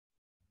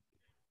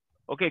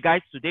Okay,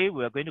 guys, today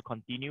we are going to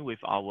continue with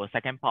our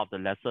second part of the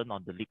lesson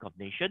on the League of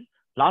Nations.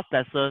 Last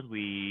lesson,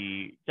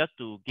 we just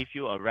to give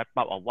you a wrap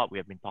up of what we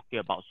have been talking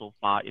about so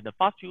far. In the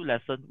past few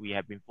lessons, we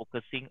have been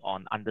focusing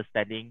on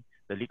understanding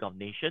the League of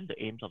Nations,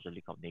 the aims of the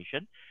League of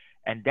Nations.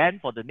 And then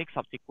for the next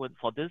subsequent,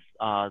 for this,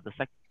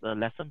 the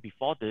lesson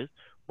before this,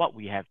 what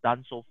we have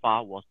done so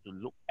far was to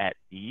look at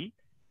the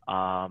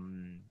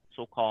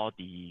so-called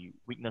the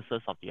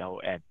weaknesses of the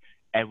LON.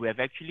 And we have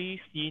actually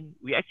seen,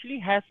 we actually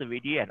has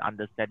already an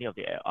understanding of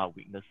the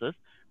weaknesses,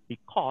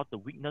 because the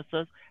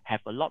weaknesses have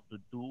a lot to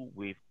do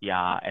with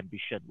their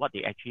ambition, what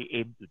they actually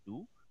aim to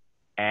do,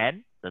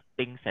 and the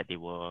things that they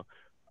were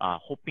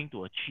hoping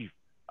to achieve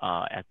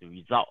as a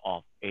result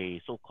of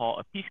a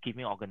so-called a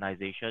peacekeeping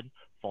organization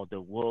for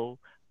the world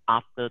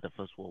after the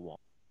First World War.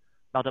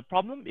 Now, the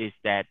problem is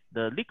that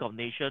the League of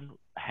Nations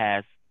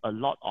has a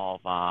lot of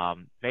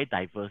very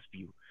diverse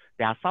view.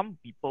 There are some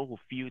people who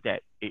feel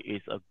that it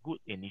is a good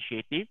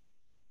initiative.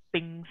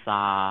 Things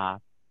are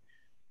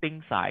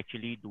things are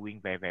actually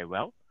doing very, very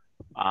well.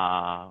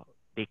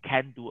 They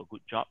can do a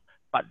good job.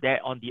 But there,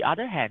 on the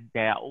other hand,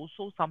 there are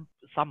also some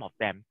of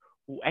them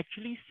who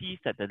actually sees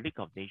that the League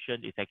of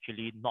Nations is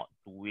actually not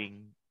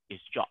doing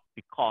its job,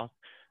 because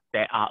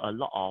there are a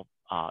lot of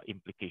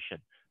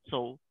implications.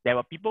 So there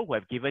are people who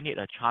have given it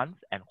a chance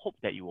and hope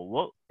that it will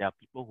work. There are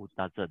people who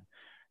doesn't.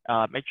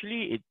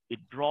 Actually, it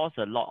draws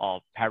a lot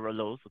of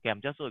parallels. Okay,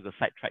 I'm just going to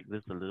sidetrack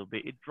this a little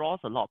bit. It draws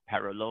a lot of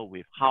parallel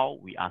with how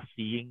we are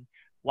seeing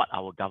what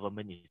our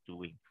government is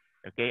doing.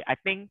 Okay, I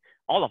think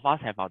all of us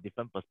have our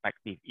different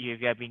perspective.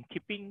 If you have been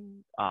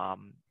keeping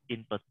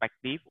in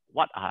perspective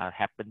what are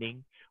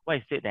happening, what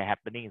is it that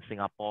happening in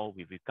Singapore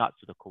with regards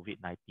to the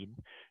COVID-19,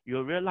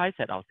 you'll realize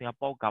that our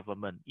Singapore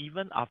government,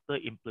 even after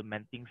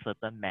implementing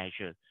certain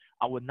measures,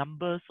 our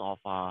numbers of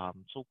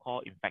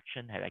so-called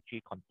infection had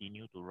actually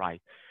continued to rise.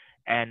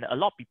 And a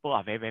lot of people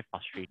are very, very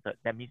frustrated.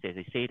 That means that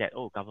they say that,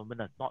 oh,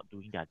 government is not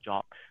doing their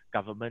job,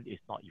 government is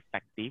not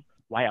effective.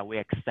 Why are we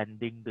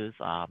extending this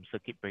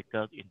circuit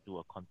breaker into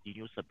a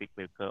continuous circuit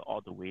breaker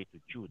all the way to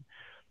June?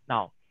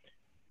 Now,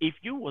 if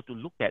you were to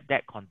look at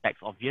that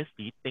context,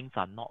 obviously things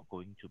are not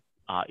going to.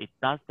 It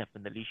does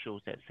definitely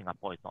shows that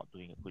Singapore is not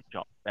doing a good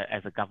job.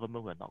 As a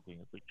government, we're not doing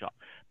a good job.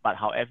 But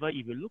however,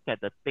 if you look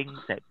at the things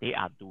that they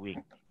are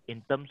doing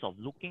in terms of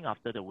looking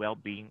after the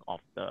well-being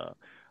of the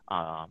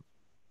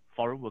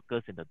foreign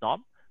workers in the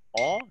dorm,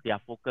 or they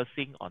are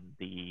focusing on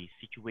the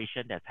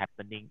situation that's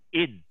happening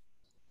in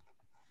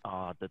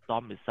the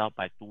dorm itself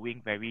by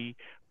doing very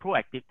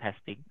proactive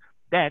testing,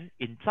 then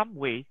in some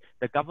ways,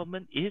 the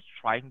government is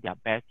trying their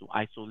best to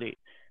isolate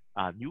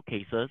new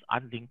cases,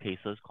 unlinked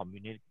cases,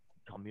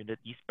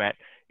 community spread,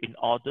 in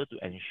order to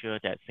ensure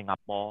that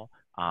Singapore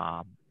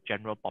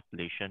general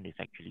population is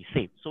actually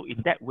safe. So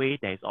in that way,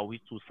 there is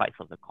always two sides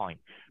of the coin,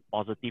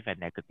 positive and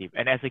negative.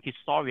 And as a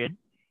historian,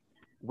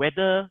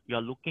 whether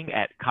you're looking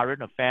at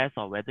current affairs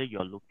or whether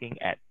you're looking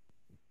at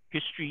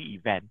history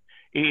event,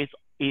 it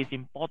is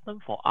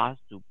important for us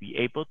to be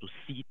able to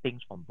see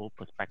things from both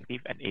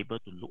perspectives and able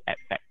to look at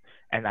facts.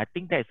 And I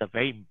think that is a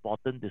very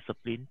important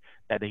discipline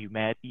that the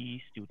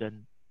humanities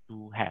students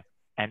do have.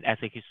 And as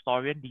a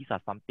historian, these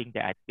are something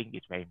that I think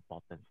is very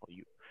important for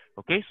you.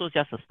 Okay, so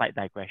just a slight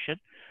digression.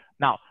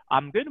 Now,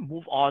 I'm going to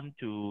move on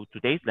to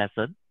today's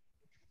lesson.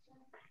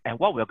 And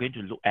what we're going to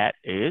look at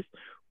is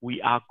we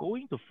are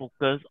going to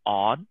focus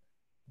on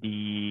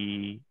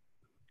the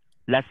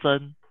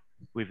lesson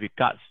with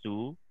regards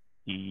to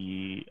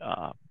the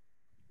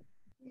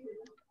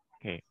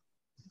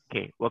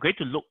we're going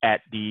to look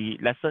at the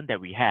lesson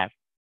that we have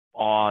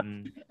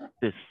on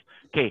this.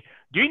 Okay,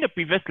 during the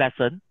previous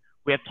lesson,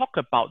 we have talked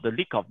about the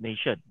League of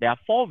Nations. There are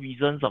 4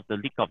 reasons of the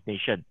League of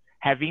Nations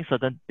having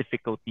certain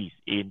difficulties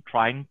in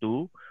trying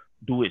to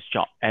do its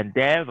job, and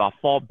there are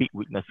 4 big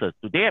weaknesses.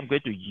 Today, I'm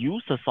going to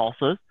use the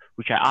sources,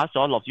 which I asked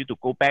all of you to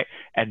go back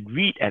and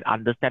read and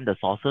understand the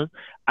sources.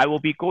 I will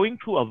be going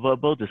through a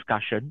verbal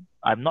discussion.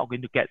 I'm not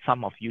going to get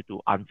some of you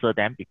to answer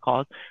them,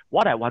 because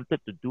what I wanted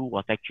to do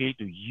was actually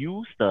to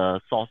use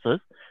the sources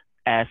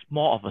as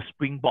more of a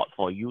springboard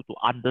for you to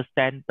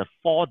understand the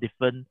 4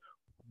 different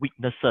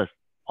weaknesses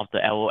of the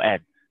LON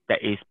that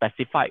is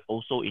specified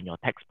also in your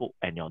textbook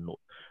and your note.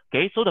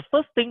 Okay, so the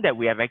first thing that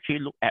we have actually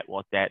looked at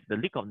was that the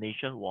League of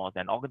Nations was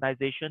an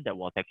organization that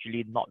was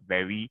actually not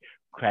very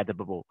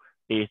credible.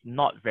 It is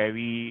not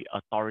very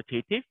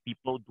authoritative.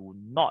 People do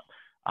not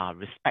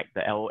respect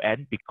the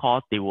LON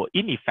because they were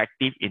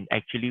ineffective in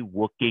actually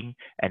working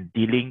and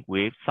dealing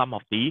with some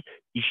of the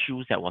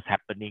issues that was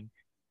happening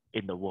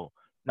in the world.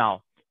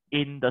 Now,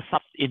 in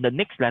the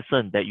next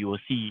lesson that you will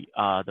see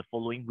the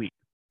following week,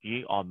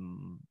 okay,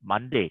 on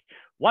Monday,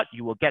 what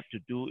you will get to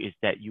do is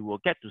that you will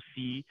get to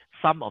see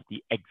some of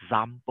the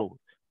examples,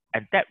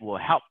 and that will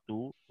help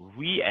to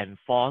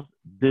reinforce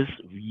this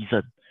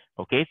reason.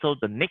 Okay, so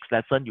the next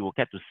lesson, you will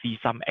get to see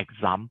some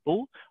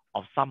example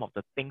of some of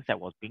the things that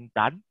was being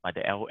done by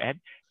the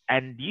LON.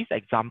 And these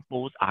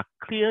examples are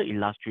clear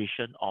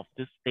illustration of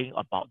this thing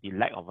about the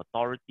lack of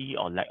authority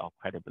or lack of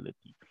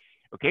credibility.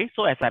 Okay,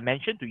 so as I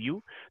mentioned to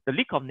you, the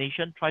League of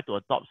Nations tried to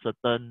adopt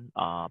certain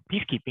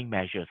peacekeeping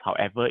measures.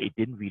 However, it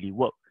didn't really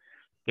work.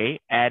 Okay,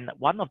 and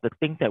one of the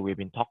things that we've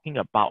been talking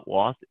about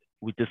was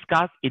we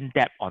discussed in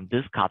depth on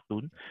this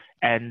cartoon,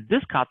 and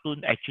this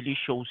cartoon actually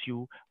shows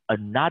you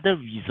another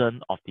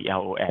reason of the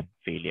LON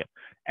failure.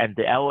 And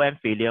the LON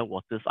failure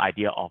was this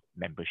idea of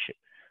membership.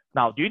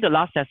 Now, during the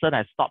last session,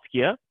 I stopped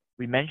here.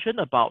 We mentioned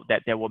about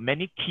that there were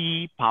many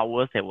key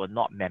powers that were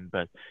not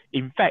members.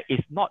 In fact,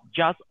 it's not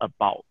just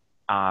about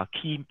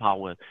key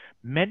powers.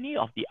 Many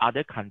of the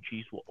other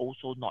countries were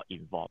also not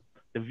involved.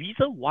 The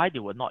reason why they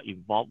were not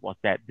involved was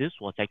that this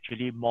was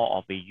actually more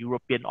of a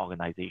European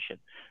organization.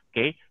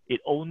 Okay,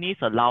 it only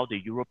allowed the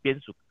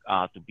Europeans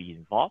to be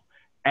involved,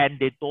 and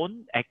they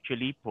don't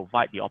actually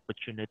provide the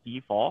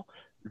opportunity for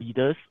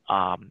leaders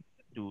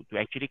to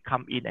actually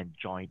come in and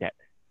join that.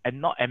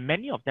 And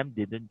many of them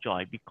didn't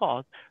join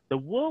because the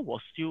world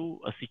was still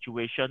a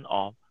situation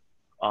of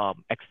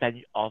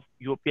extension of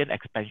European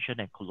expansion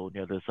and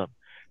colonialism.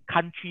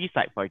 Countries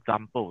like, for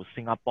example,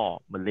 Singapore,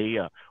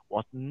 Malaya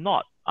was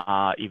not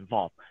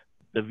involved.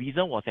 The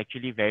reason was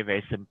actually very,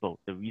 very simple.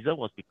 The reason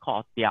was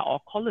because they are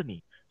all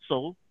colony.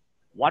 So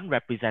one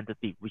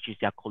representative, which is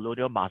their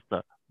colonial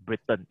master,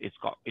 Britain, is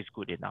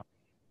good enough.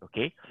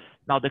 Okay.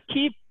 Now the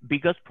key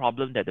biggest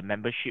problem that the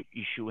membership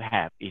issue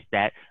have is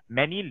that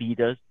many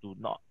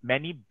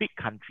big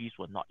countries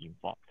were not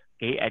involved.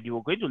 Okay, and you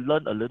are going to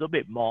learn a little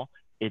bit more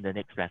in the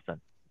next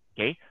lesson.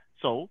 Okay,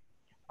 so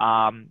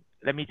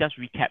let me just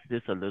recap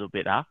this a little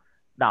bit.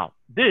 Now,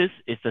 this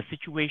is the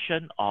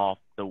situation of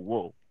the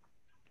world.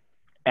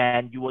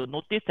 And you will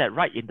notice that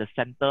right in the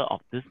center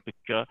of this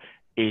picture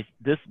is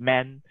this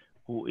man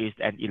who is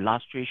an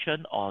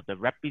illustration or the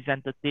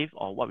representative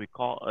or what we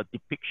call a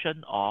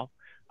depiction of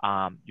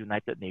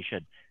United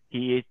Nations.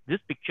 He is this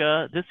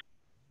picture, this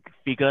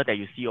figure that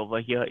you see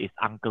over here is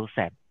Uncle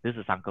Sam. This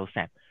is Uncle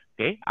Sam.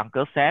 Okay,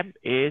 Uncle Sam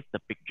is the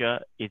picture,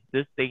 is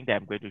this thing that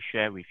I'm going to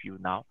share with you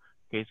now.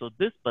 Okay, so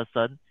this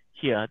person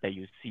here that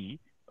you see,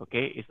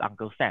 okay, is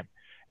Uncle Sam.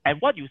 And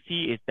what you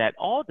see is that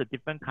all the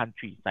different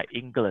countries like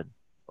England,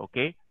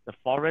 okay, the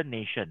foreign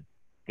nation,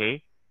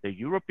 okay, the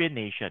European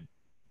nation,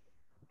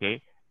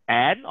 okay,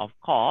 and of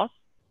course,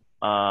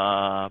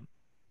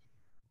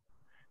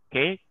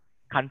 okay,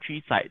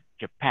 countries like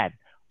Japan,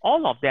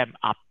 all of them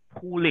are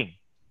pooling.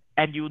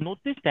 And you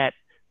notice that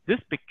this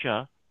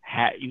picture,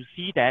 you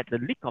see that the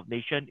League of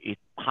Nations is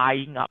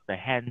tying up the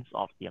hands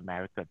of the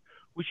American,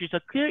 which is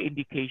a clear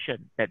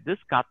indication that this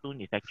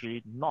cartoon is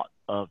actually not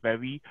a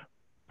very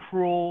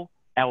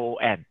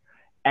pro-LON.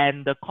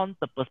 And the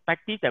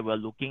perspective that we're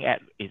looking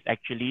at is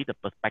actually the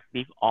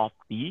perspective of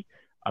the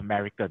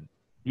American.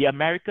 The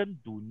Americans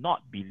do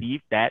not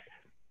believe that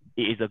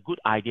it is a good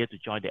idea to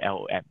join the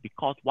LON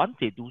because once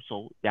they do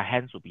so, their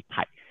hands will be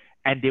tied.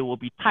 And they will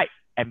be tied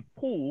and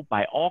pulled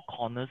by all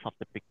corners of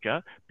the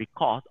picture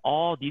because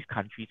all these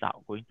countries are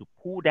going to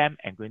pull them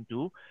and going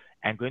to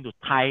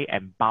tie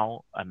and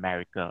bound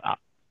America up.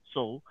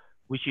 So,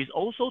 which is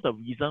also the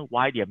reason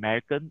why the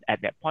Americans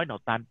at that point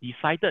of time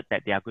decided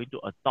that they are going to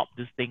adopt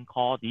this thing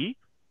called the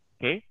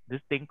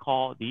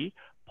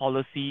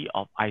policy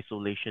of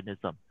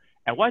isolationism.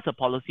 And what is a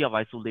policy of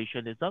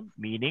isolationism?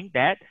 Meaning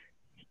that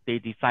they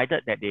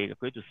decided that they are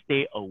going to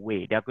stay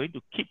away. They are going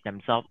to keep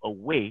themselves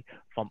away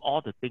from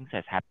all the things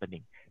that's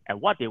happening. And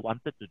what they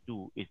wanted to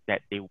do is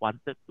that they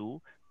wanted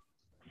to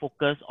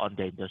focus on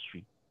the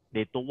industry.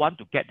 They don't want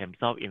to get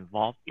themselves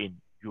involved in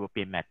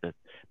European matters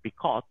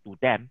because to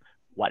them,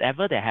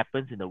 whatever that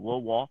happens in the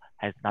World War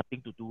has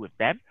nothing to do with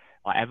them.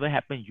 Whatever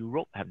happened in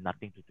Europe have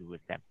nothing to do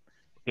with them.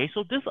 Okay,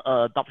 so this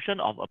adoption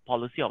of a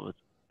policy of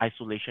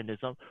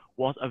isolationism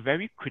was a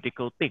very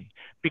critical thing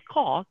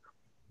because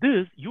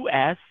this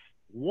US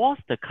was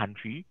the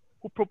country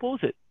who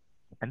proposed it.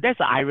 And that's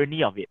the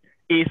irony of it.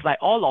 It's like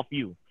all of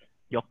you,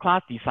 your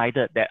class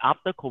decided that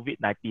after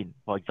COVID-19,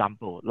 for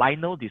example,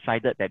 Lionel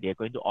decided that they're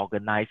going to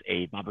organize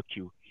a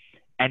barbecue.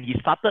 And he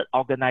started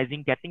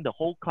organizing, getting the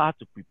whole class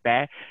to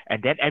prepare,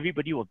 and then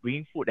everybody was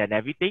bringing food and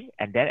everything.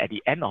 And then at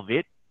the end of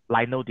it,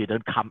 Lionel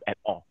didn't come at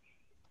all.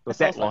 So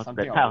that was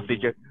the kind of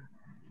situation.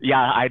 Yeah,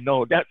 I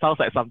know. That sounds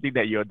like something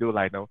that you'll do,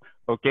 Lionel.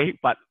 Okay,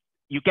 but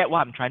you get what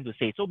I'm trying to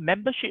say. So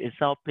membership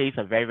itself plays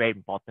a very, very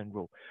important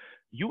role.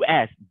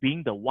 US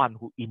being the one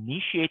who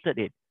initiated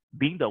it,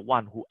 being the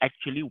one who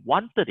actually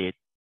wanted it,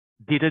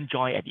 didn't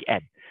join at the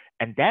end.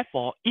 And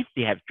therefore, if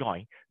they have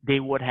joined,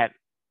 it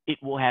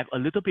will have a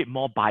little bit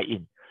more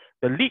buy-in.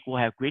 The league will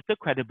have greater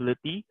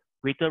credibility,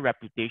 greater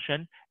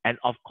reputation, and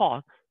of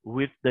course,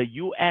 with the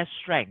US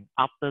strength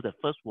after the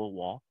First World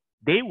War,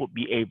 they would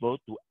be able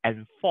to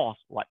enforce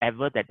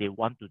whatever that they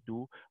want to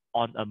do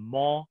on a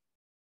more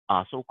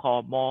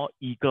so-called more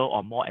eager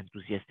or more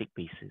enthusiastic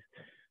basis.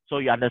 So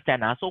you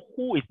understand? So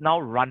who is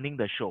now running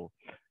the show?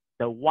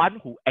 The one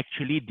who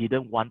actually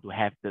didn't want to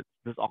have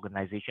this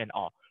organization,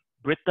 or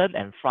Britain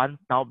and France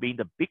now being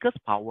the biggest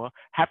power,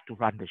 have to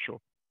run the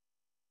show.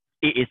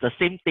 It is the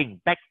same thing.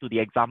 Back to the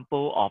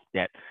example of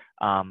that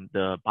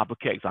the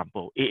barbecue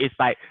example. It is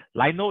like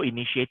Lionel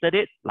initiated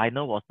it,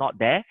 Lionel was not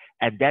there,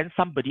 and then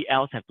somebody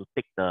else have to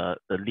take the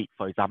lead.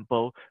 For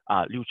example,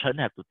 Liu Chen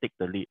have to take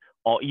the lead,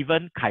 or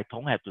even Kai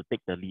Tong have to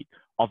take the lead.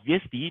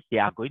 Obviously, they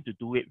are going to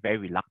do it very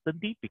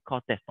reluctantly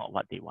because that's not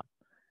what they want.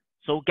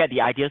 So get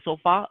the idea so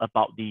far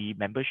about the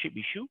membership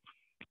issue.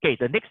 Okay,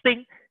 the next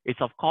thing is,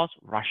 of course,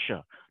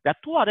 Russia. There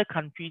are two other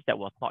countries that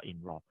was not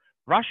involved.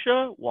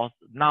 Russia was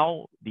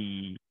now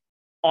the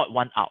odd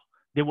one out.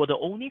 They were the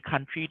only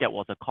country that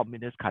was a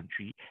communist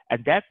country,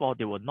 and therefore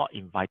they were not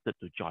invited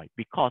to join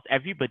because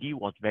everybody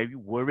was very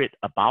worried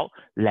about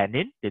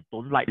Lenin. They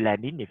don't like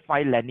Lenin. They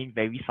find Lenin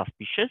very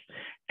suspicious.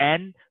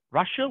 And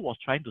Russia was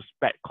trying to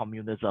spread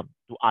communism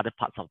to other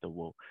parts of the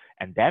world.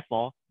 And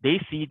therefore, they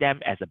see them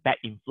as a bad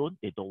influence.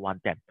 They don't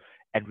want them.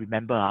 And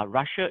remember,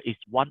 Russia is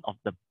one of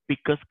the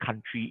biggest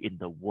country in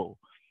the world.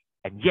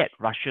 And yet,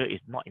 Russia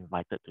is not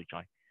invited to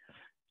join.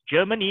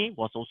 Germany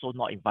was also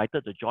not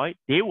invited to join.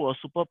 They were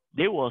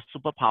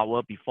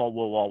superpower before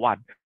World War I.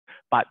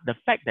 But the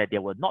fact that they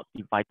were not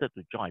invited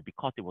to join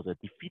because it was a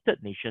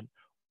defeated nation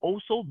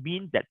also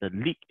means that the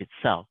league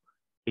itself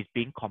is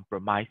being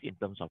compromised in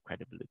terms of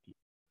credibility.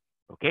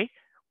 Okay?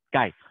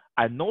 Guys,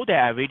 I know that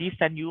I already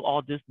sent you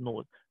all these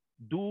notes.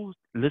 Do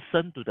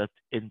listen to the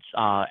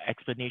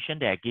explanation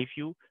that I gave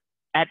you,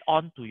 add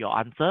on to your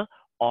answer,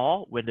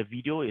 or when the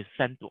video is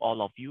sent to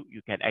all of you,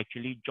 you can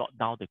actually jot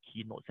down the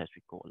keynotes as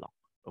we go along.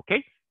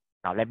 Okay,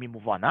 now let me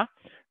move on.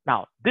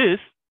 Now, this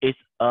is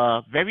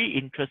a very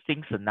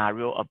interesting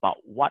scenario about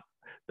what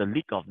the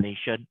League of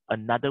Nations,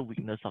 another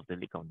weakness of the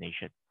League of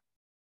Nations.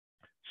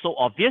 So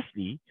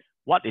obviously,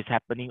 what is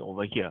happening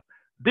over here?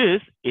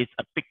 This is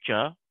a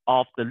picture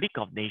of the League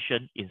of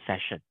Nations in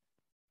session.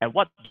 And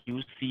what do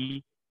you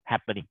see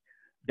happening?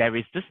 There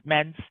is this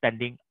man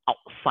standing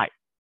outside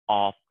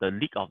of the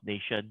League of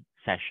Nations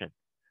session.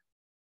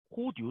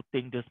 Who do you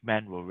think this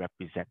man will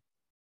represent?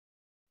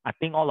 I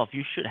think all of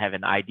you should have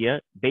an idea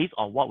based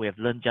on what we have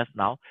learned just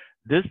now.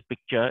 This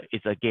picture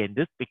is, again,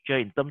 this picture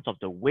in terms of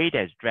the way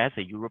that's dressed,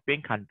 a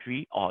European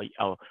country or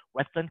a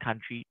Western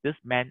country, this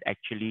man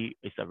actually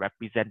is a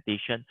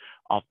representation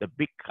of the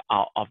big,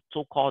 of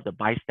so-called the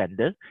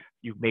bystanders.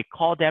 You may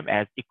call them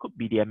as, it could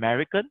be the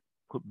American,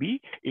 could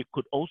be, it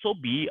could also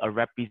be a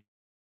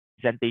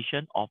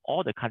representation of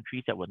all the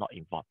countries that were not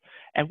involved.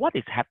 And what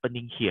is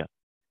happening here?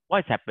 What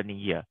is happening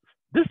here?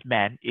 This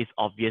man is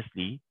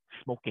obviously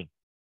smoking.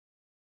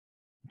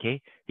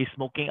 Okay, he's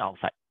smoking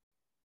outside.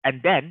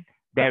 And then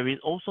there is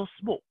also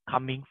smoke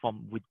coming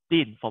from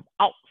within, from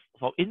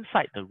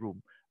inside the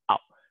room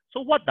out.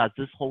 So what does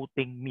this whole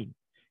thing mean?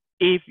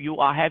 If you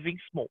are having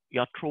smoke,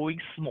 you're throwing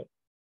smoke.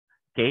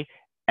 Okay,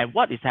 and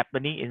what is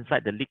happening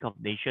inside the League of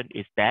Nations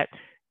is that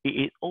it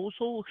is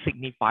also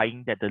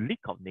signifying that the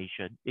League of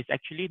Nations is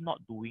actually not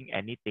doing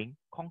anything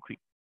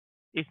concrete.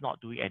 It's not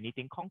doing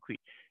anything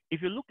concrete.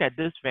 If you look at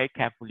this very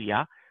carefully,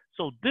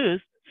 so this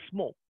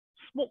smoke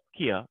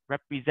here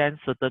represents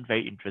certain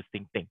very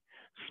interesting things.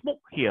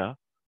 Smoke here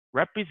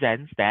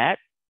represents that,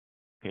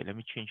 okay, let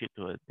me change it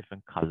to a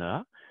different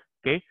color.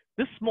 Okay,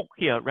 this smoke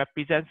here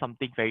represents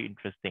something very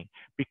interesting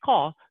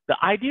because the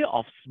idea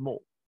of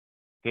smoke,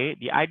 okay,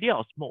 the idea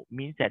of smoke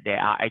means that there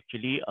are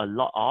actually a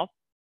lot of,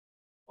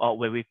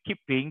 when we keep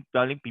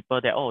telling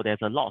people that, oh,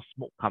 there's a lot of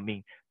smoke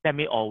coming, that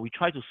means, or we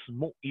try to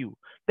smoke you,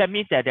 that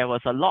means that there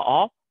was a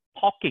lot of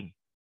talking.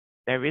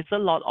 There is a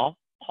lot of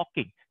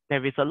talking.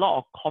 There is a lot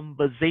of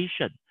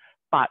conversation.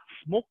 But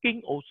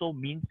smoking also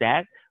means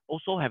that,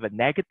 also have a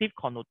negative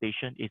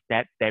connotation, is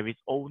that there is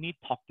only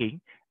talking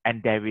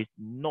and there is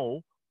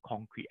no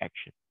concrete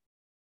action.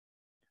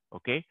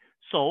 Okay,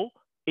 so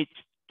it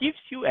gives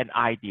you an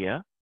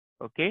idea,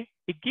 okay,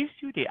 it gives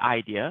you the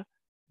idea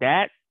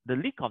that the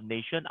League of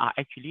Nations are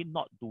actually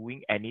not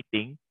doing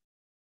anything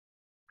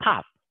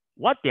tough.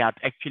 What they are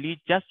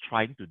actually just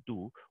trying to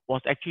do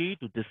was actually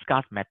to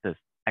discuss matters.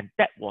 And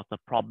that was the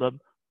problem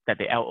that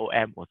the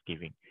LON was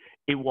giving.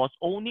 It was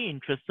only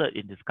interested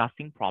in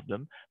discussing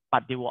problems,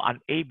 but they were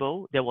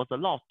unable. There was a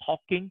lot of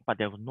talking, but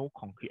there was no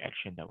concrete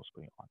action that was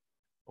going on.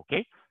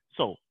 Okay,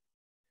 so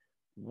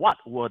what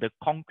were the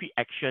concrete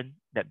action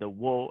that the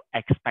world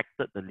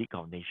expected the League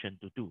of Nations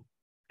to do?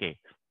 Okay,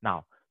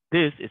 now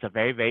this is a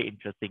very, very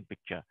interesting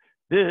picture.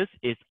 This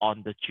is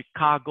on the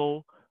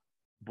Chicago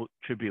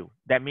Tribune.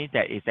 That means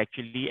that it's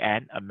actually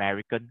an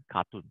American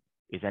cartoon.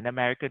 It's an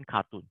American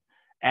cartoon.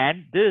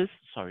 And this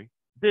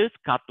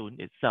cartoon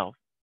itself,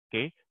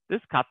 okay,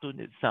 this cartoon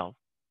itself,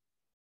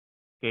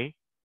 okay,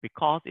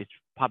 because it's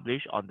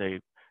published on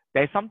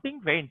there's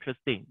something very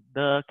interesting.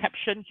 The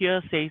caption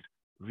here says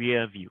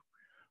rear view.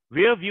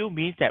 Rear view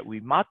means that we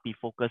must be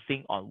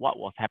focusing on what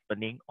was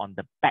happening on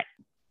the back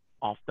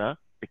of the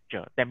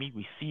picture. That means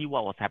we see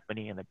what was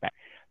happening in the back.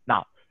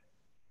 Now,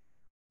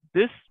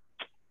 this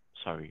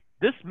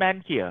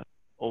man here,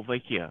 over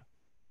here,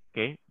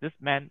 okay, this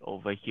man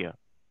over here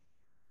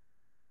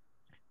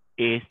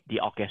is the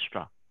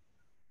orchestra.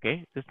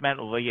 Okay, this man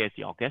over here is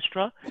the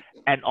orchestra,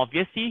 and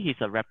obviously he's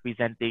a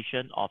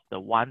representation of the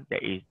one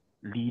that is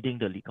leading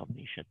the League of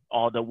Nations,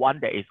 or the one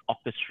that is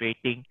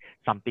orchestrating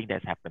something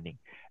that's happening.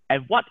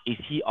 And what is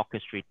he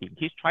orchestrating?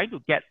 He's trying to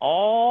get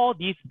all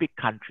these big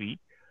countries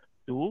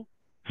to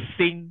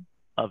sing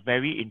a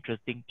very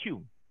interesting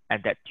tune.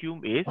 And that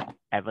tune is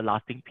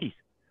Everlasting Peace,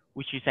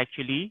 which is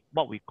actually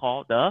what we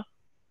call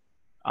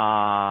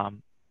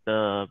um,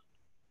 the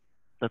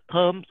the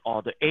terms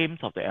or the aims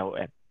of the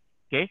LON.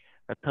 Okay,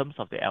 the terms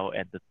of the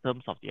LON, the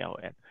terms of the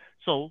LON.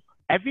 So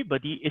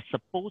everybody is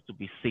supposed to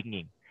be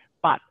singing,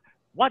 but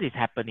what is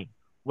happening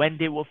when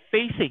they were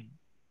facing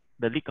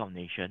the League of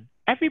Nations?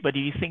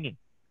 Everybody is singing,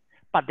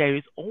 but there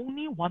is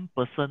only one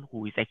person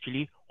who is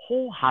actually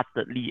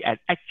wholeheartedly and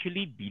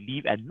actually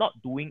believe and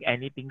not doing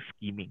anything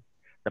scheming.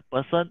 The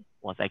person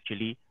was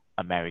actually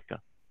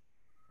America,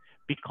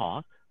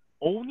 because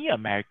only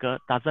America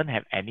doesn't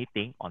have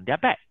anything on their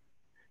back.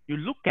 You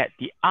look at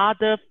the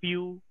other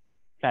few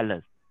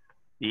fellas,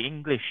 the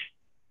English,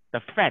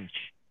 the French,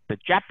 the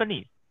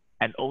Japanese,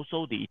 and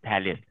also the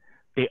Italian.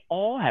 They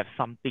all have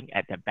something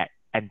at their back,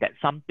 and that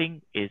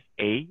something is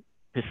a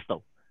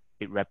pistol.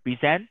 It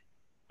represents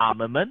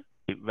armament,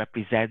 it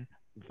represents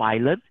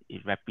violence,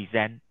 it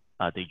represents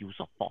the use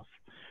of force.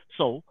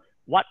 So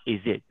what is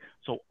it?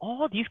 So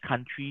all these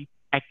countries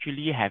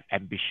actually have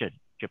ambition.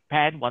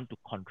 Japan want to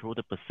control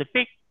the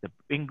Pacific. The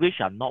English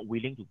are not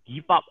willing to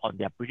give up on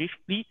their British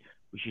fleet,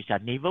 which is their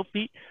naval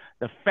fleet.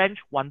 The French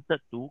wanted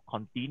to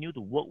continue to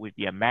work with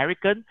the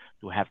American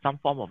to have some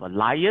form of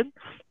alliance,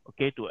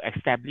 okay, to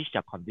establish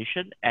their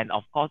condition. And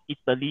of course,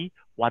 Italy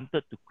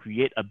wanted to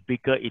create a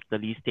bigger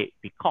Italy state,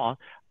 because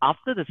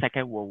after the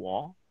Second World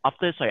War,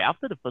 after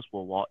the First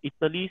World War,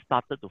 Italy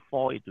started to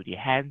fall into the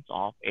hands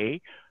of a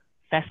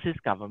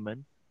fascist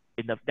government.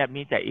 That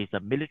means that it's a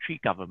military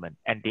government,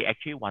 and they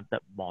actually wanted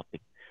more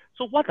things.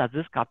 So what does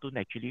this cartoon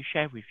actually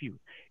share with you?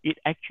 It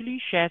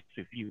actually shares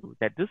with you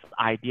that this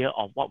idea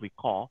of what we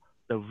call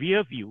the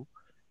rear view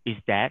is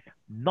that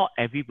not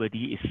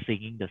everybody is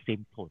singing the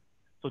same tone.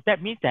 So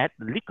that means that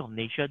the League of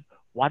Nations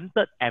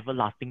wanted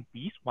everlasting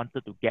peace,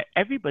 wanted to get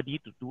everybody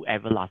to do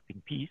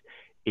everlasting peace.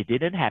 It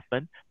didn't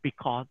happen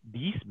because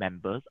these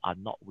members are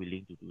not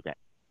willing to do that.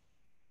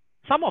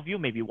 Some of you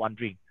may be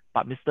wondering,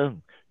 but Mr.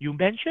 Ng, you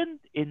mentioned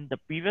in the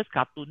previous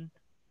cartoon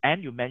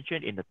and you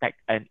mentioned in the text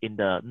and in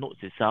the notes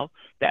itself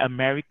that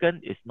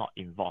American is not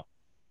involved.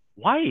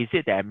 Why is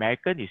it that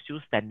American is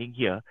still standing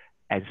here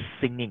and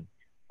singing?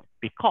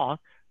 Because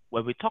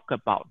when we talk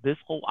about this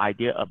whole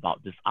idea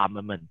about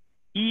disarmament,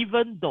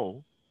 even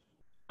though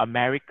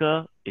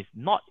America is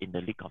not in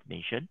the League of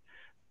Nations,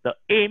 the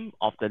aim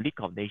of the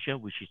League of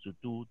Nations, which is to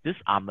do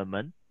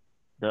disarmament,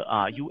 the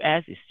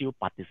US is still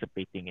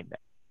participating in that.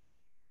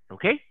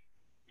 Okay?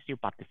 Still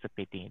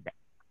participating in that.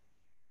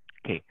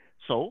 Okay,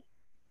 so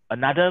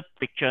another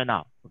picture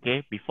now,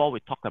 okay, before we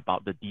talk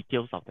about the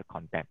details of the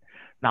content.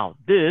 Now,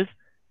 this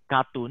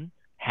cartoon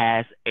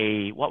has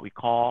what we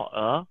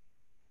call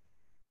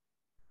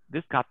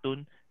this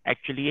cartoon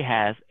actually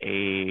has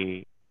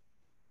a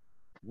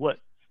word,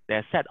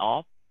 there's set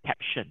of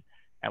caption.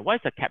 And what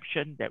is the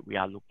caption that we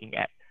are looking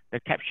at? The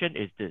caption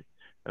is this,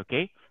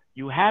 okay?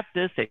 You have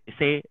this,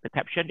 say the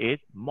caption is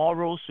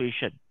moral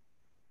suasion,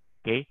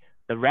 okay?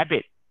 The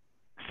rabbit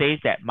says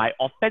that my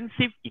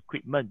offensive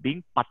equipment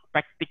being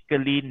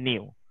practically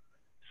new,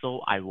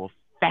 so I will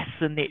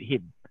fascinate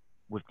him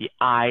with the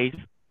eyes,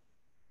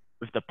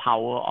 with the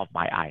power of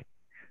my eye.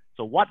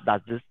 So what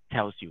does this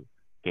tells you?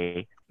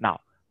 Okay, now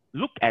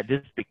look at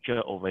this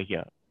picture over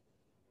here.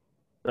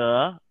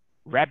 The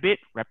rabbit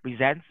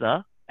represents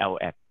the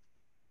LN.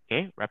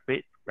 Okay,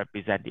 rabbit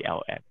represent the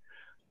LN.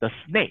 The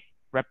snake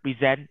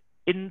represent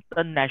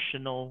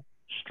international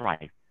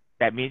strife.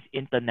 That means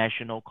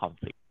international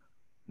conflict.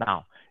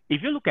 Now,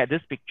 if you look at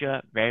this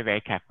picture very,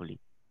 very carefully,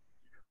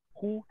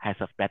 who has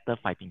a better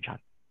fighting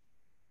chance?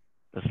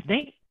 The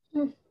snake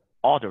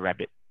or the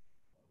rabbit?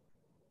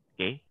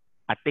 Okay,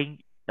 I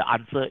think the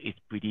answer is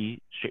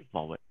pretty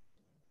straightforward.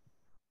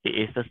 It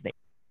is the snake.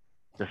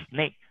 The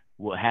snake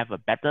will have a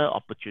better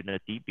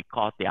opportunity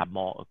because they are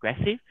more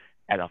aggressive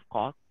and of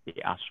course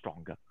they are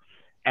stronger.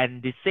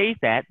 And they say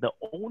that the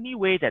only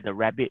way that the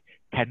rabbit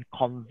can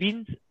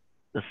convince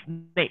the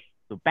snake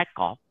to back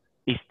off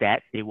is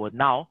that they will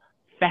now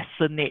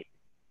fascinate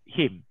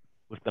him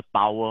with the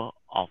power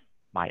of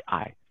my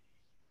eye.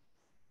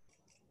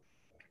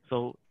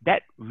 So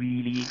that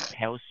really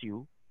tells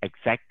you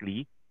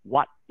exactly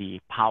what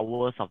the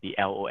powers of the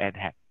LON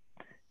have.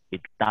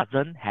 It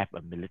doesn't have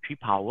a military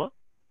power.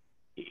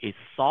 It is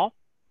soft.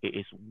 It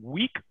is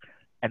weak.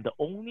 And the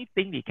only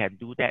thing they can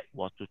do that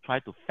was to try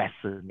to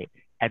fascinate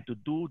and to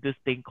do this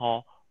thing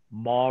called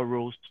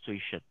moral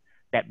suasion.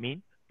 That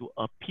means to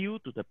appeal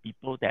to the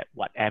people that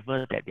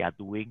whatever that they are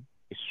doing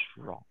is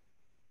wrong.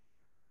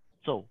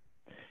 So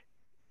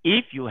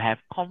if you have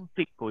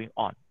conflict going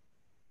on,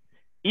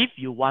 if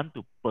you want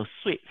to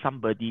persuade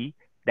somebody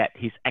that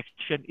his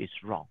action is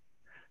wrong,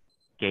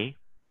 okay,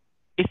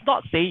 it's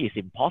not saying it's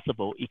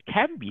impossible. It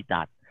can be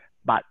done.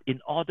 But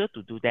in order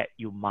to do that,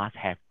 you must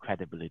have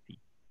credibility.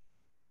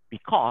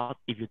 Because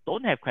if you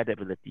don't have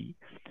credibility,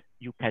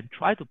 you can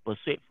try to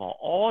persuade for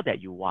all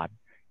that you want.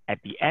 at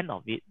the end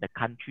of it, the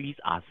countries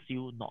are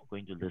still not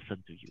going to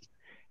listen to you.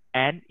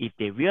 And if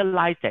they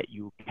realize that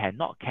you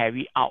cannot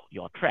carry out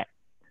your threat,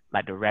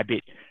 like the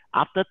rabbit,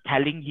 after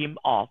telling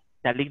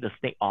the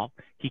snake off,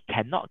 he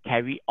cannot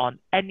carry on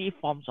any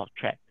forms of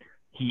threat.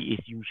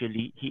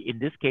 In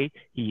this case,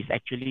 he is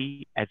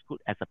actually as good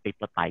as a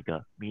paper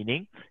tiger,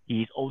 meaning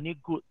he is only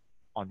good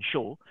on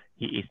show.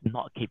 He is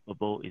not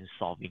capable in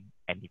solving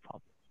any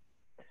problem.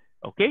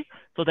 Okay,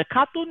 so the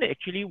cartoon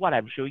actually what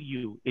I'm showing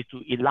you is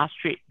to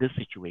illustrate this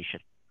situation.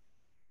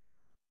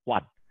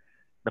 One,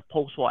 the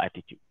post-war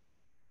attitude.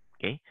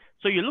 Okay,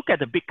 so you look at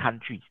the big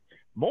countries.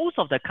 Most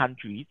of the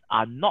countries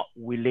are not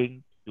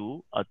willing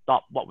to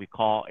adopt what we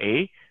call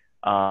a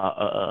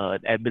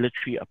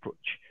military approach.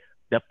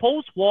 The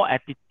post-war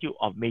attitude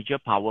of major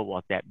power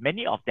was that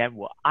many of them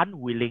were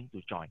unwilling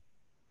to join.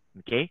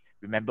 Okay,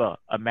 remember,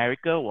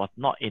 America was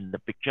not in the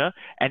picture,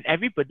 and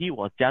everybody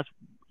was just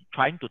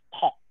trying to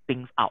talk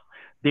things out.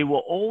 They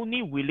were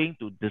only willing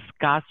to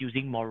discuss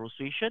using moral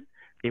suasion.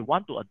 They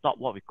want to adopt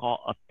what we call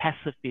a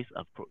pacifist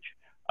approach.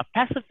 A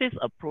pacifist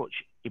approach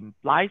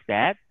implies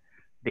that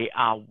they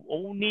are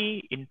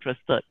only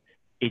interested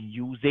in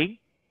using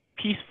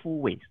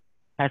peaceful ways.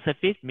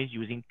 Pacifist means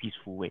using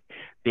peaceful ways.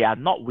 They are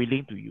not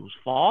willing to use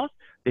force.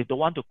 They don't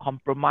want to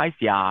compromise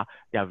their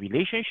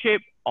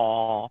relationship,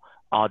 or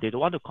they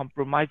don't want to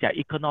compromise their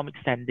economic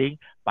standing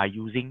by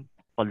using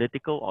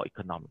political or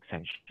economic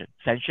sanction.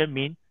 Sanction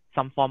means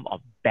some form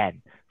of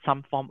ban,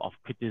 some form of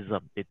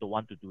criticism. They don't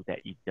want to do that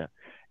either.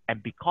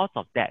 And because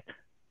of that,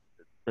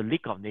 the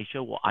League of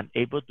Nations were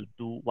unable to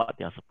do what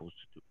they are supposed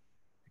to do.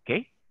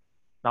 Okay?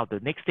 Now, the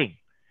next thing.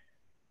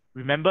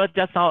 Remember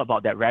just now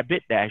about that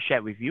rabbit that I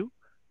shared with you?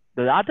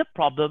 The other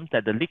problems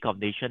that the League of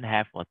Nations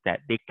have was that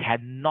they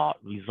cannot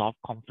resolve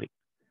conflict.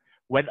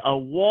 When a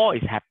war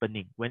is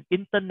happening, when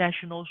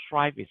international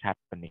strife is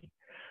happening,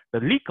 the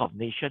League of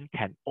Nations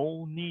can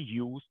only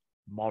use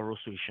moral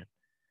suasion.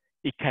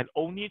 It can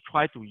only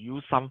try to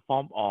use some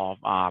form of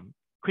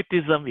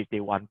criticism if they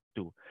want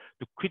to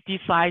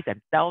criticize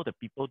and tell the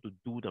people to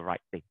do the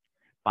right thing.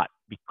 But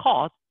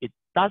because it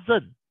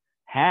doesn't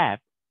have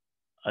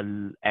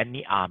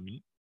any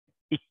army,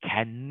 it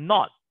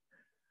cannot,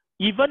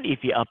 even if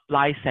it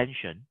applies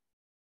sanction,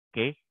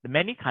 okay, the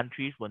many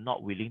countries were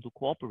not willing to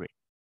cooperate.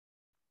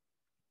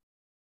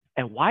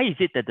 And why is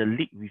it that the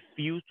League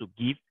refused to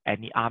give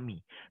any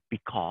army?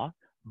 Because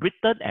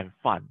Britain and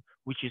France,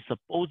 which is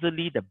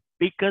supposedly the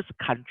biggest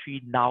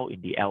country now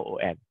in the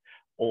LON,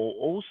 are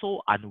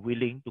also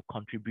unwilling to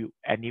contribute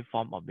any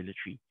form of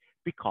military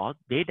because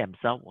they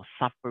themselves were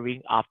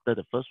suffering after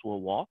the First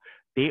World War.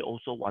 They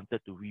also wanted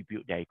to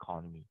rebuild their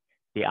economy.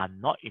 They are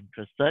not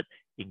interested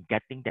in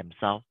getting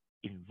themselves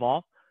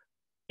involved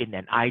in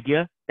an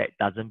idea that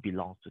doesn't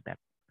belong to them.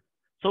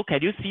 So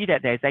can you see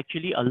that there's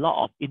actually a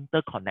lot of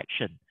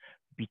interconnection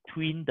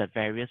between the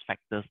various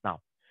factors now?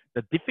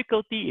 The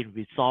difficulty in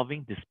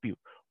resolving dispute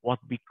was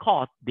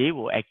because they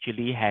were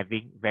actually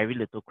having very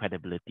little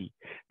credibility.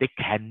 They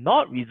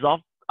cannot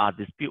resolve a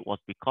dispute was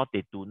because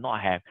they do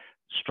not have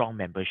strong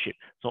membership.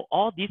 So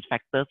all these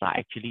factors are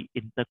actually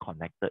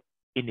interconnected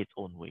in its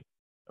own way.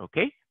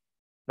 Okay?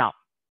 Now,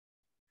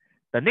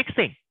 the next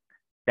thing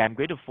that I'm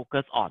going to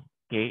focus on,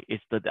 okay, is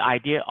the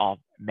idea of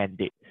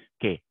mandate.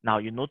 Okay, now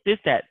you notice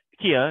that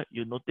here,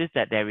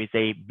 there is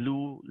a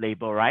blue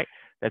label, right?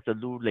 That's a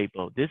blue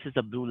label. This is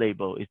a blue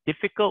label. It's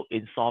difficult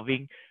in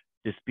solving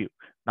dispute.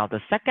 Now, the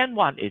second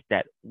one is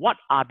that what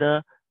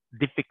other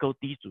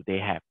difficulties do they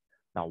have?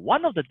 Now,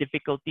 one of the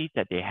difficulties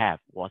that they have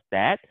was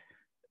that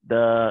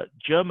the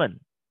German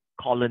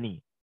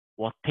colony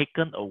was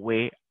taken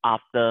away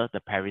after the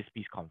Paris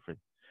Peace Conference.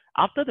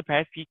 After the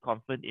Paris Peace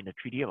Conference in the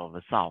Treaty of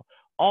Versailles,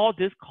 all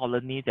these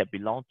colonies that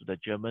belonged to the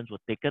Germans were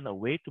taken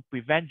away to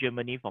prevent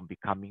Germany from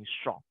becoming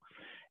strong.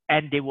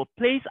 And they were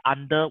placed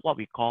under what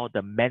we call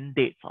the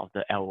mandates of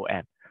the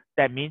LON.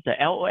 That means the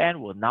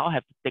LON will now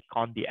have to take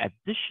on the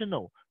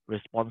additional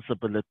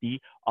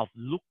responsibility of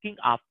looking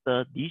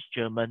after these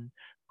German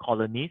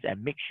colonies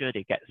and make sure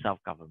they get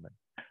self-government.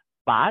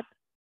 But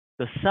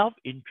the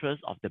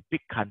self-interest of the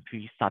big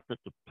countries started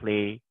to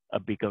play a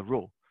bigger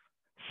role.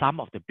 Some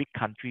of the big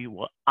countries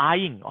were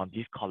eyeing on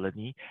this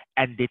colony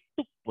and they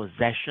took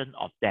possession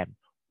of them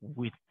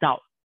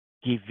without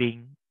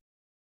giving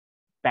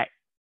back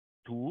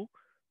to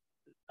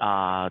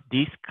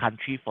this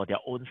country for their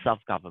own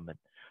self-government.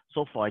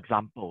 So for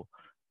example,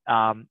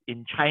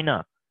 in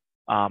China,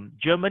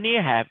 Germany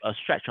have a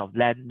stretch of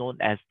land known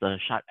as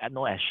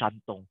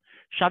Shandong.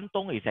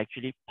 Shandong is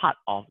actually part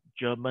of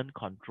German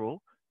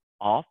control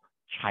of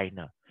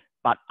China.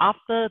 But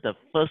after the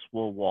First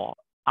World War,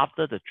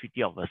 after the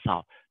Treaty of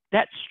Versailles,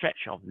 that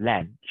stretch of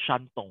land,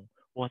 Shandong,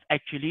 was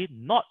actually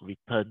not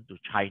returned to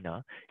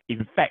China.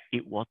 In fact,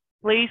 it was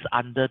placed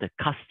under the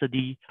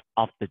custody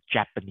of the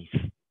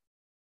Japanese.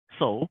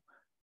 So,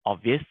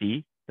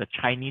 obviously, the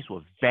Chinese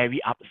were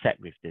very upset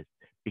with this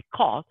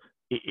because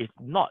it is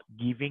not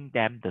giving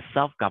them the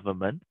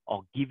self-government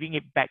or giving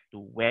it back to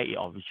where it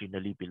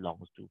originally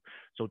belongs to.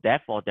 So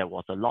therefore, there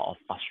was a lot of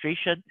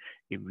frustration.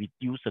 It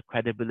reduced the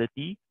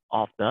credibility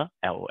of the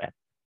LON.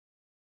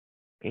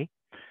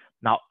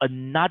 Now,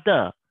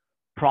 another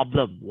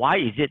problem, why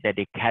is it that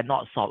they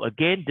cannot solve?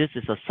 Again, this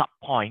is a sub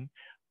point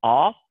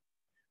of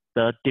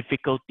the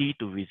difficulty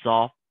to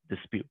resolve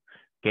dispute.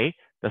 Okay,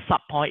 the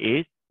sub point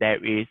is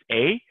there is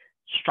a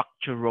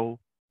structural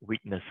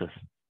weaknesses.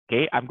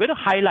 Okay, I'm going to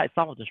highlight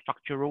some of the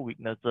structural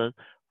weaknesses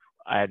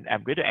and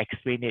I'm going to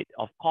explain it.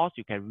 Of course,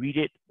 you can read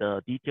it,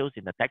 the details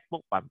in the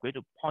textbook, but I'm going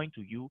to point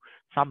to you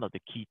some of the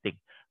key things.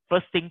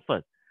 First thing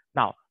first.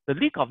 Now, the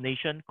League of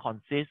Nations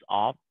consists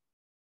of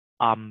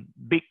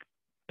big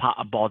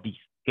bodies.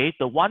 Okay,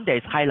 the one that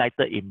is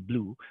highlighted in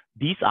blue,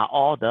 these are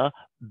all the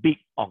big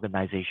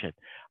organizations.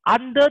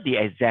 Under the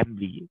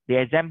assembly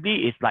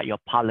is like your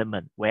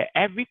parliament, where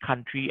every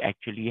country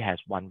actually has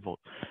one vote.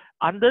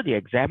 Under the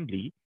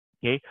assembly,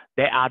 okay,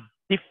 there are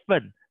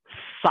different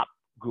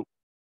subgroups.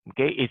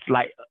 Okay, it's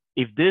like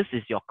if this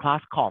is your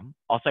class com,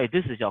 or sorry,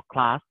 this is your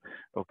class,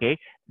 okay,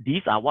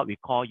 these are what we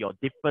call your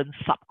different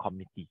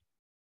subcommittee.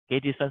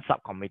 Okay, different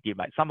subcommittee.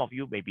 Like some of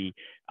you may be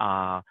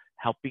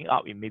helping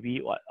out in maybe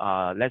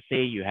let's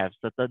say you have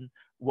certain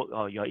work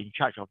or you're in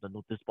charge of the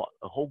notice board.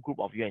 A whole group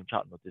of you are in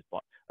charge of notice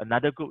board.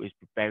 Another group is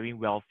preparing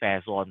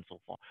welfare, so on and so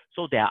forth.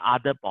 So there are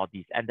other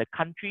bodies, and the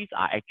countries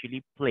are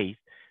actually placed.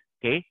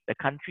 Okay, the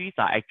countries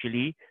are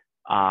actually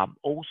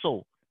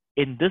also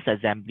in this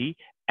assembly,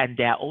 and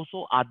there are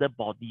also other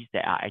bodies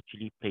that are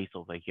actually placed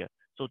over here.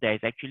 So there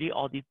is actually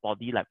all these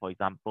bodies, like for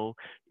example,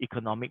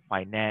 economic,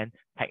 finance,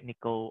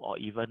 technical, or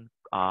even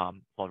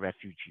for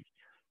refugees.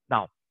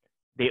 Now,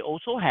 they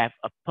also have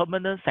a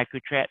permanent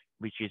secretariat,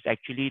 which is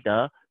actually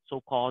the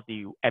so-called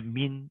the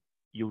admin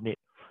unit.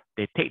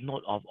 They take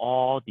note of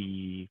all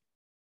the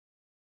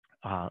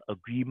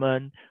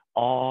agreement,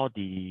 all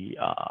the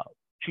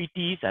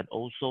treaties, and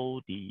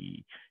also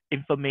the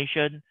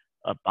information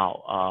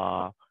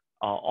about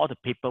all the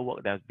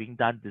paperwork that's being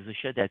done,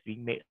 decision that's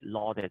being made,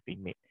 law that's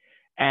being made.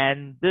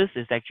 And this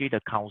is actually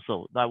the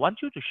council. Now, I want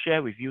you to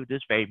share with you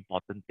this very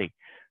important thing.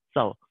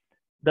 So,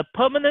 the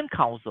permanent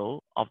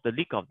council of the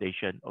League of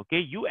Nations, okay,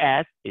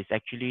 US is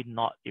actually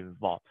not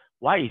involved.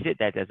 Why is it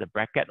that there's a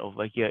bracket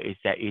over here? Is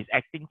that it's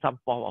acting some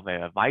form of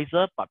an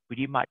advisor, but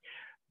pretty much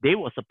they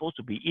were supposed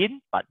to be in,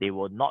 but they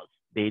were not.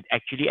 They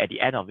actually, at the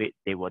end of it,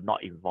 they were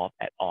not involved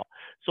at all.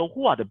 So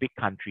who are the big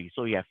countries?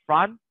 So you have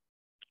France,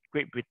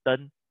 Great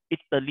Britain,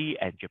 Italy,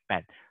 and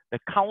Japan. The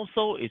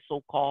council is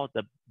so-called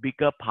the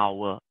bigger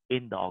power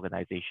in the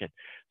organization.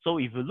 So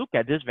if you look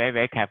at this very,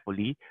 very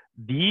carefully,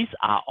 these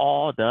are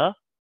all the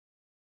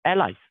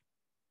allies.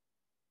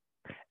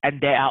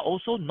 And there are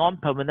also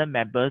non-permanent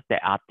members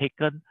that are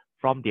taken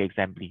from the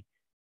assembly.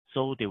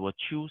 So they will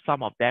choose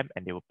some of them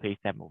and they will place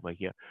them over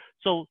here.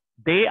 So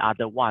they are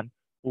the ones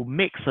who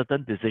make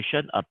certain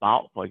decisions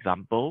about, for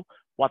example,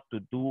 what to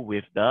do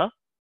with the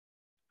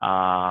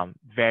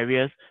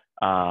various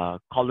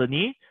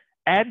colonies.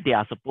 And they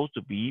are supposed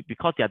to be,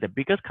 because they are the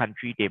biggest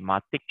country, they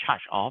must take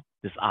charge of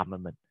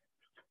disarmament.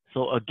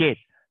 So again,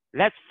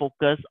 let's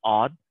focus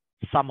on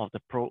some of the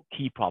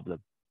key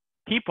problems.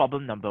 Key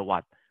problem number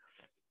one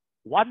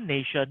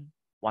nation,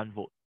 one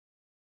vote.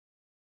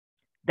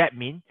 That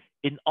means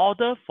in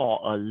order for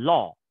a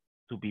law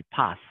to be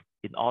passed,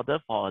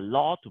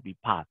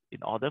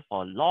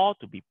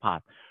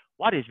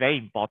 what is very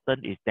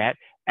important is that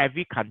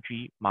every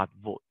country must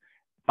vote.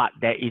 But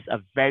there is a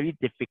very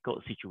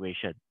difficult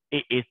situation.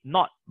 It is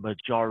not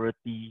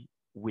majority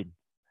win.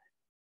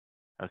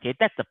 Okay,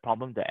 that's the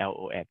problem, the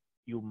LON.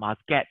 You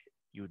must get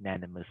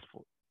unanimous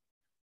vote,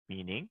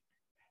 meaning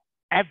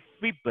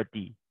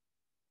everybody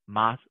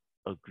must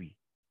agree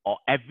or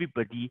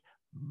everybody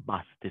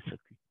must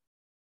disagree.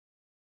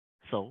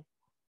 So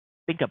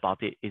think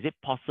about it. Is it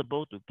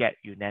possible to get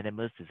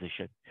unanimous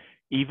decision?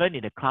 Even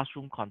in a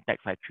classroom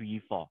context like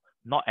 3-4,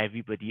 not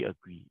everybody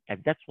agree.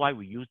 And that's why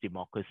we use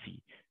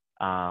democracy,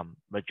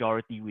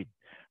 majority win.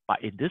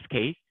 But in this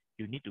case,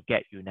 you need to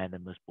get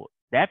unanimous vote.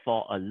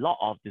 Therefore, a lot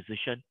of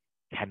decision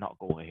cannot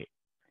go ahead.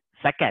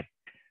 Second,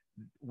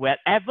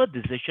 whatever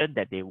decision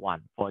that they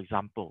want, for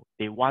example,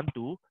 they want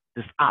to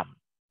disarm.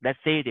 Let's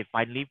say they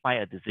finally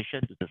find a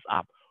decision to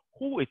disarm.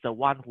 Who is the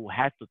one who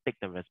has to take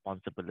the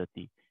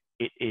responsibility?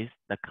 It is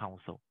the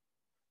council,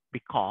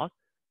 because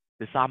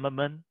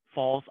disarmament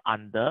falls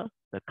under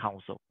the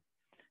council.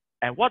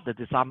 And what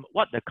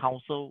the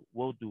council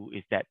will do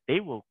is that they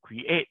will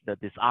create the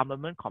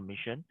disarmament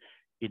commission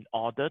in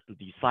order to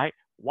decide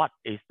what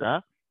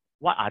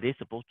are they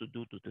supposed to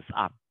do to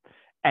disarm.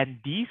 And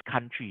these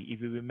countries,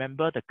 if you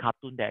remember the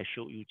cartoon that I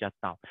showed you just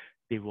now,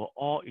 they were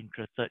all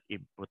interested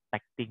in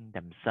protecting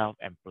themselves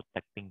and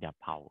protecting their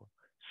power.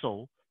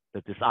 So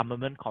the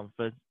disarmament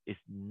conference is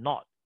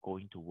not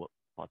going to work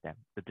for them.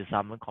 The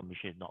disarmament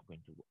commission is not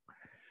going to work.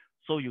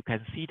 So you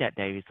can see that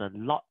there is a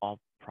lot of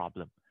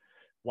problem.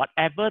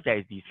 Whatever that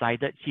is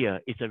decided here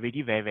is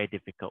already very, very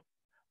difficult.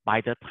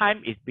 By the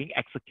time it's being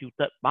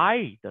executed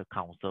by the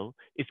council,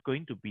 it's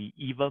going to be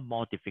even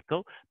more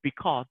difficult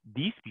because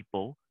these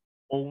people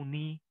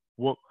only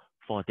work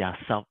for their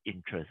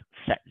self-interest,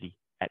 sadly,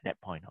 at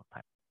that point of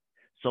time.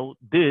 So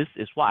this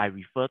is what I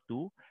refer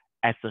to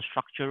as a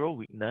structural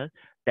weakness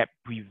that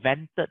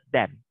prevented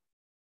them,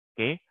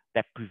 okay,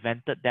 that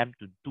prevented them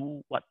to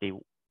do what they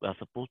were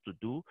supposed to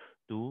do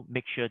to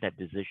make sure that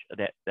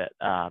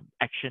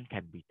action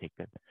can be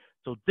taken.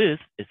 So this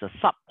is a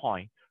sub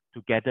point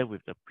together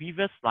with the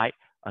previous slide,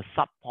 a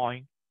sub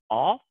point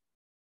of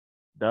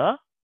the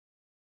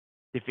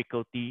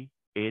difficulty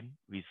in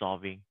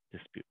resolving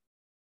dispute.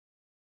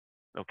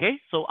 Okay,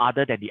 so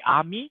other than the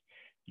army,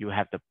 you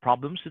have the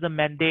problems with the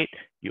mandate,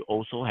 you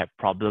also have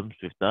problems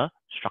with the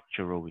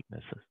structural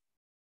weaknesses.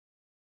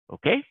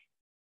 Okay,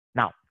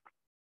 now,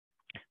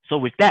 so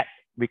with that,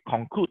 we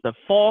conclude the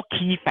 4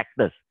 key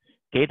factors.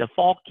 Okay, the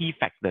 4 key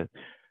factors,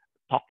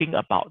 talking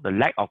about the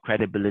lack of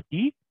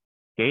credibility,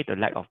 okay, the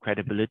lack of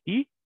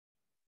credibility,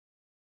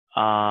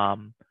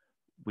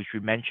 which we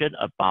mentioned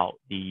about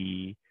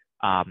the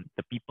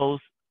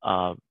people's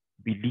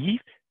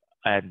belief,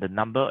 and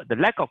the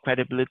lack of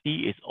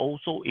credibility is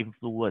also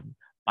influenced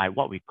by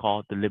what we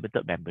call the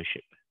limited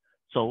membership.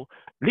 So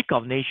League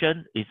of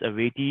Nations is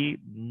already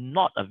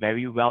not a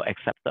very well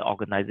accepted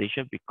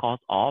organization because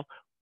of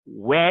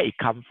where it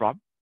comes from,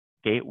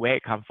 okay, where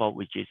it comes from,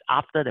 which is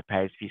after the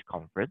Paris Peace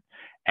Conference,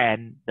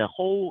 and the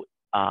whole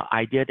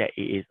idea that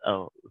it is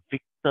a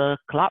victor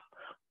club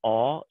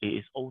or it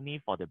is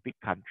only for the big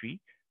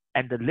country,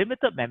 and the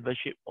limited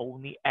membership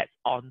only adds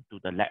on to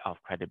the lack of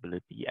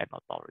credibility and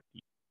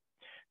authority.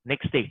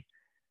 Next thing,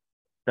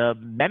 the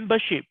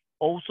membership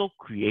also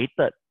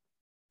created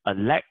a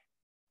lack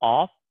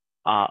of,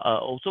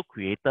 also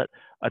created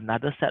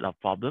another set of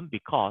problems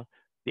because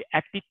the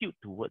attitude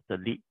towards the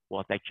league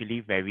was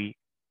actually very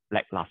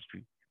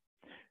lackluster.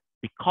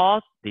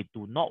 Because they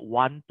do not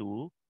want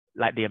to,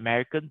 like the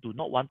Americans do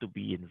not want to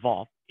be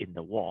involved in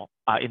the war,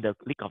 in the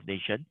League of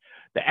Nations,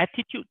 the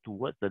attitude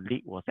towards the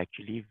league was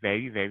actually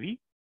very, very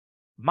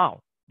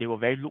mild. They were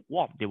very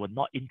lukewarm. They were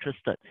not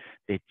interested.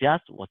 They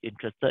just was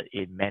interested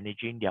in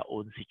managing their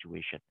own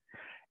situation.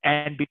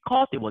 And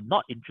because they were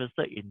not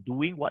interested in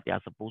doing what they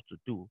are supposed to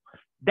do,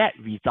 that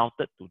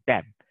resulted to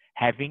them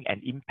having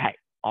an impact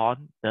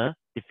on the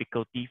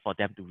difficulty for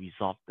them to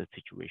resolve the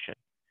situation.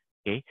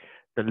 Okay,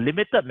 the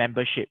limited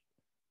membership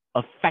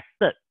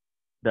affected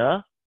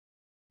the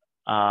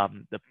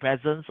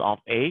presence of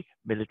a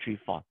military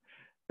force.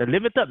 The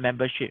limited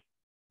membership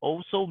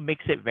also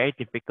makes it very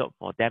difficult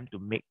for them to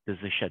make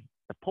decisions.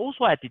 The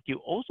post-war attitude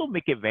also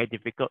make it very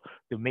difficult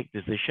to make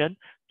decisions,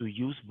 to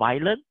use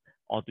violence,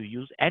 or to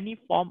use any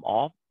form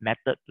of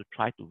method to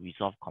try to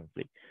resolve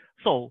conflict.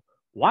 So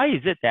why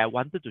is it that I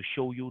wanted to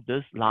show you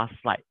this last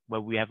slide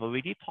where we have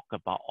already talked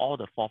about all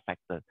the 4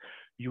 factors?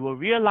 You will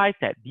realize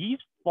that these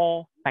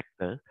 4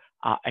 factors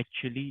are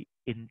actually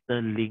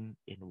interlinked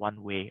in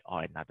one way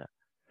or another.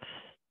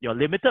 Your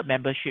limited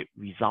membership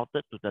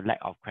resulted to the lack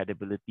of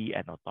credibility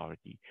and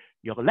authority.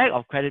 Your lack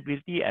of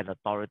credibility and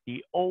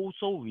authority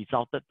also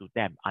resulted to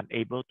them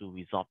unable to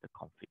resolve the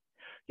conflict.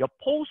 Your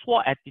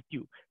post-war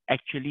attitude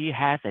actually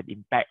has an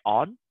impact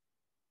on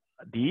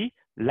the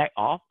lack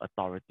of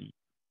authority.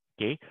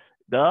 Okay,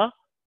 the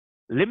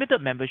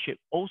limited membership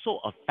also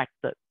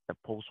affected the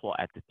post-war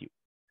attitude.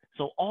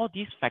 So all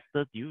these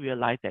factors, do you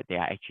realize that they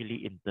are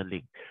actually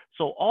interlinked?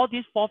 So all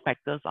these 4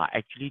 factors are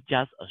actually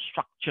just a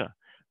structure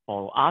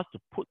for us to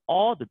put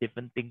all the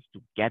different things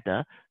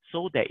together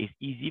so that it's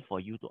easy for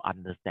you to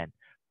understand.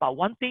 But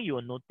one thing you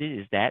will notice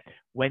is that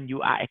when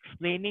you are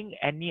explaining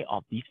any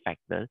of these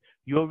factors,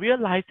 you'll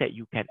realize that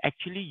you can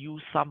actually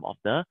use some of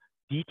the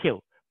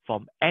detail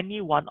from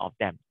any one of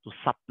them to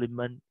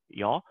supplement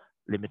your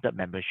limited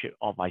membership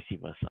or vice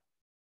versa.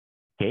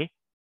 Okay,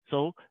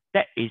 so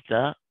that is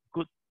a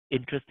good,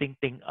 interesting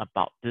thing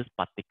about this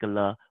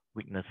particular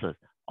weaknesses.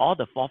 All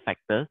the 4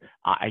 factors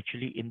are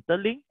actually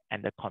interlinked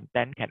and the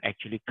content can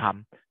actually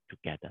come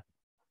together.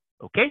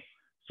 Okay,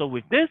 so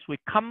with this, we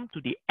come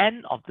to the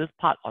end of this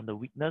part on the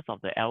weakness of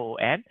the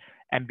LON.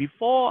 And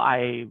before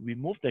I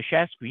remove the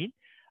share screen,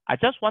 I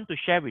just want to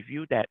share with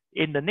you that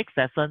in the next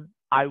lesson,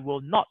 I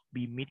will not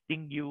be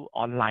meeting you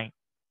online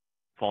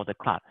for the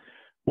class.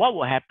 What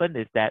will happen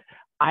is that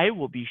I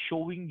will be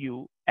showing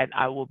you and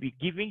I will be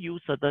giving you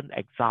certain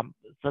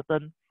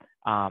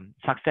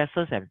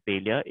successes and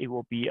failure. It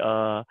will be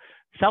a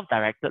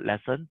self-directed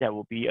lesson. There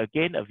will be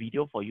again a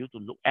video for you to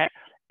look at,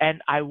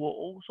 and I will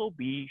also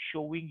be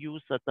showing you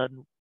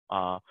certain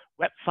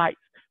websites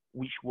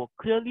which will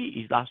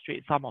clearly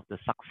illustrate some of the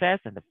success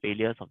and the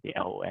failures of the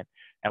LON.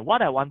 And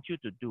what I want you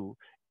to do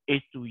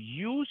is to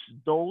use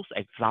those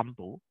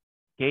examples,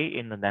 okay,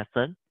 in the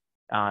lesson.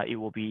 It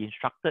will be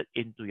instructed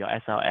into your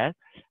SLS.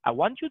 I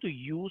want you to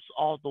use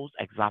all those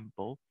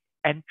examples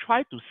and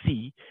try to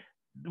see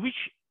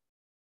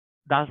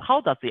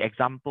how does the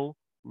example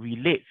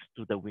relates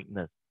to the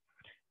weakness.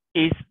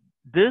 Is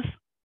this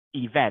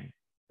event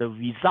the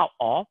result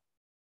of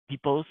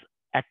people's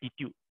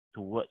attitude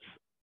towards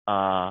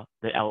the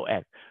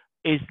LON?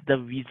 Is the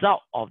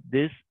result of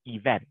this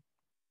event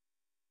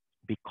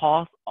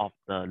because of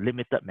the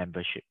limited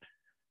membership?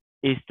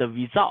 Is the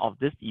result of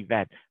this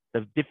event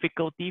the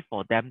difficulty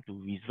for them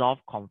to resolve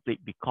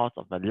conflict because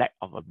of the lack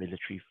of a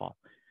military force?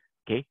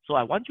 Okay, so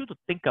I want you to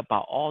think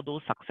about all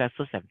those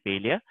successes and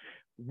failure.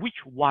 Which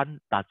one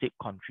does it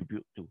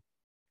contribute to?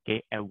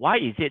 Okay, and why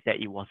is it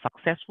that it was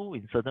successful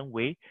in certain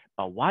way,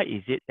 but why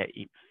is it that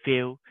it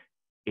failed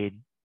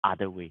in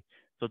other way?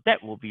 So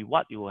that will be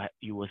what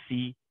you will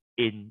see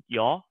in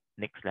your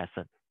next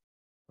lesson.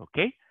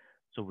 Okay,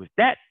 so with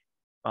that,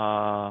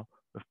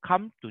 we've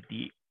come to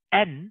the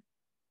end.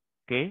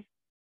 Okay,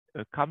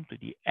 we've come to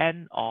the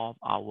end of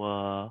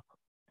our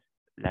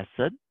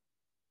lesson.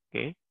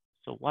 Okay,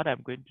 so what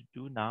I'm going to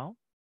do now,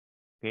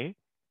 okay,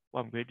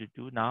 what I'm going to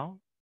do now,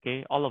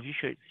 okay, all of you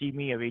should see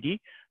me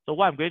already. So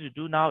what I'm going to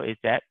do now is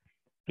that,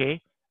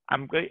 okay,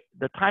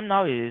 the time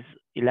now is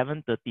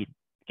 11:13.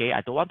 Okay,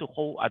 I don't want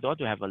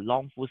to have a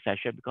long full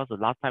session because the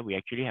last time we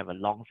actually have a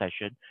long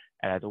session,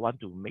 and I don't want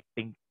to make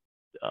things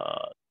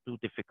too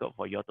difficult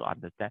for you all to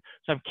understand.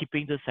 So I'm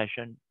keeping the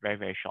session very,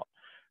 very short.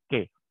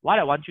 Okay, what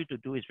I want you to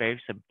do is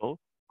very simple.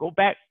 Go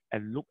back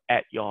and look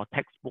at your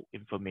textbook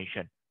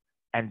information.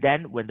 And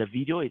then when the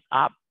video is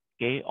up,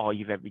 okay, or if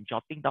you have been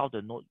jotting down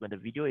the notes, when the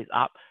video is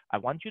up, I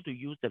want you to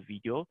use the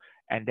video,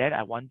 and then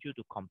I want you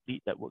to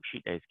complete that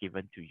worksheet that is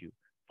given to you.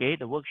 Okay,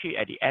 the worksheet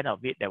at the end of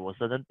it, there were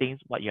certain things,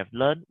 what you have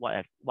learned, what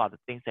are the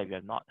things that you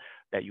have not,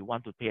 that you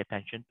want to pay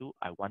attention to.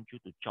 I want you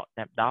to jot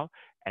them down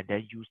and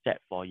then use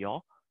that for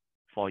your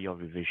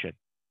revision.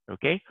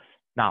 Okay,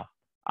 now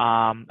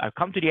I've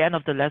come to the end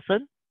of the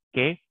lesson.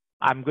 Okay,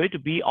 I'm going to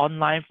be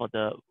online for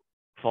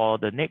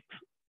the next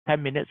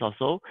 10 minutes or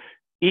so.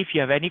 If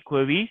you have any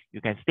queries,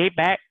 you can stay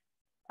back,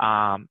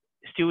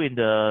 still in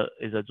the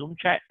Zoom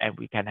chat, and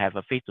we can have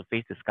a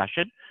face-to-face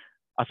discussion.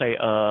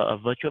 A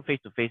virtual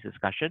face-to-face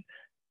discussion.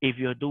 If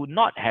you do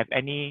not have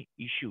any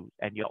issues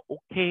and you're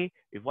okay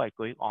with what is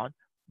going on,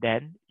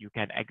 then you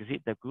can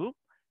exit the group,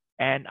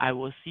 and I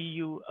will see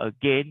you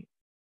again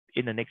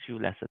in the next few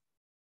lessons.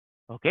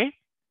 Okay?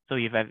 So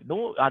if you have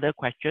no other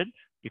question,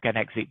 you can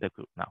exit the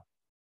group now.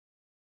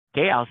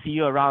 Okay, I'll see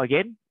you around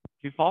again.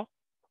 3, 4.